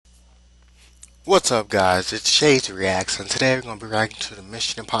What's up, guys? It's Shades Reacts, and today we're going to be reacting to the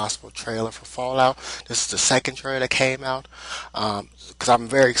Mission Impossible trailer for Fallout. This is the second trailer that came out, because I'm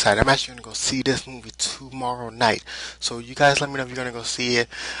very excited. I'm actually going to go see this movie tomorrow night. So you guys let me know if you're going to go see it.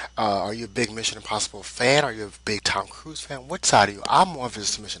 Are you a big Mission Impossible fan? Are you a big Tom Cruise fan? What side are you? I'm more of a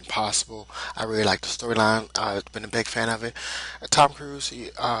Mission Impossible. I really like the storyline. I've been a big fan of it. Tom Cruise,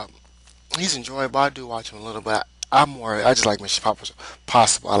 he's enjoyable. I do watch him a little, but I just like Mission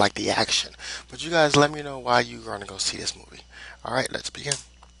Possible. I like the action. But you guys let me know why you're going to go see this movie. Alright, let's begin.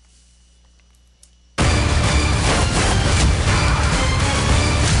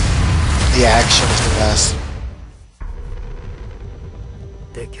 The action is the best.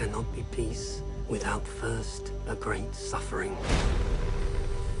 There cannot be peace without first a great suffering.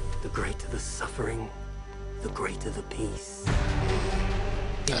 The greater the suffering, the greater the peace.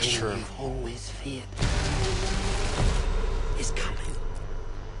 That's The true. one you've always feared is coming.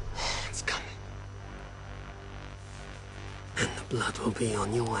 It's coming. And the blood will be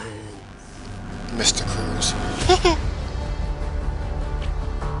on your hands. Mr. Cruz.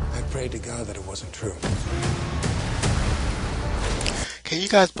 I prayed to God that it wasn't true. Can you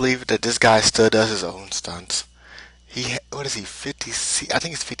guys believe that this guy still does his own stunts? What is he, 50? I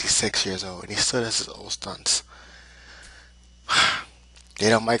think he's 56 years old, and he still does his own stunts. They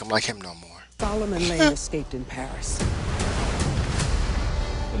don't make him like him no more. Solomon Lane escaped in Paris.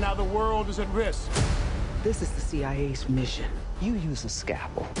 Now the world is at risk. This is the CIA's mission. You use a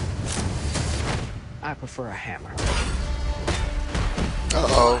scalpel. I prefer a hammer.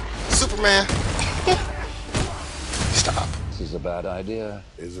 Uh-oh. Superman. Stop. This is a bad idea.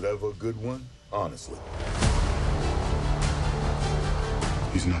 Is it ever a good one? Honestly.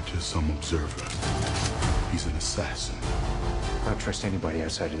 He's not just some observer. He's an assassin. I don't trust anybody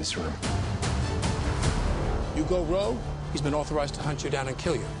outside of this room. You go rogue, he's been authorized to hunt you down and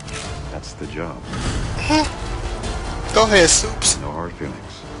kill you. That's the job. Go ahead, Soups. No hard feelings.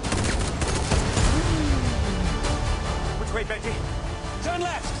 Which way, Betty? Turn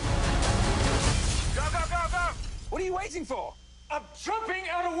left! Go, go, go, go! What are you waiting for? I'm jumping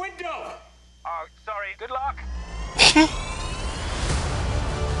out a window! Oh, sorry. Good luck.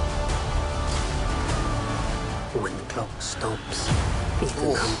 When the clock stops,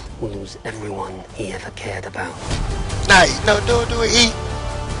 Ethan Hunt will lose everyone he ever cared about. Nah, no, do it, E.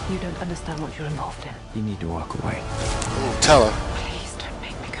 You don't understand what you're involved in. You need to walk away. Ooh, tell her. Please don't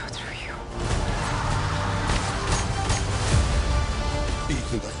make me go through you.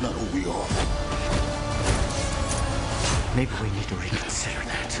 Ethan, that's not who we are. Maybe we need to reconsider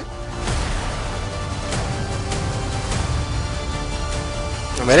that.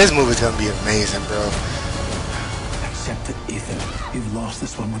 I mean, this movie's gonna be amazing, bro. Accept it, Ethan. You've lost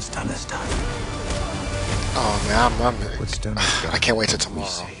this one. What's done is done. Oh man, I'm What's done is done. I can't wait till We tomorrow.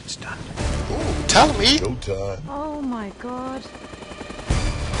 say it's done. Ooh, tell me. Showtime. Oh my god.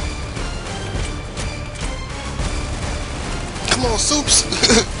 Come on, Soups.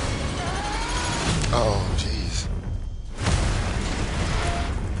 Oh, jeez.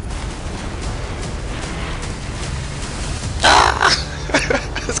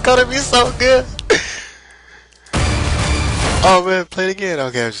 It's gonna be so good. Oh man, play it again.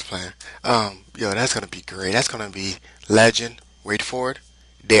 Okay, I'm just playing. Yo, that's gonna be great. That's gonna be legend. Wait for it.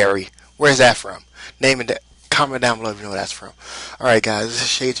 Dairy. Where's that from? Name it. Comment down below if you know where that's from. Alright guys, this is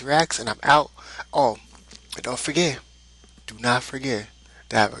Shades Reacts and I'm out. Oh, and don't forget, do not forget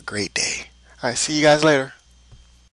to have a great day. Alright, see you guys later.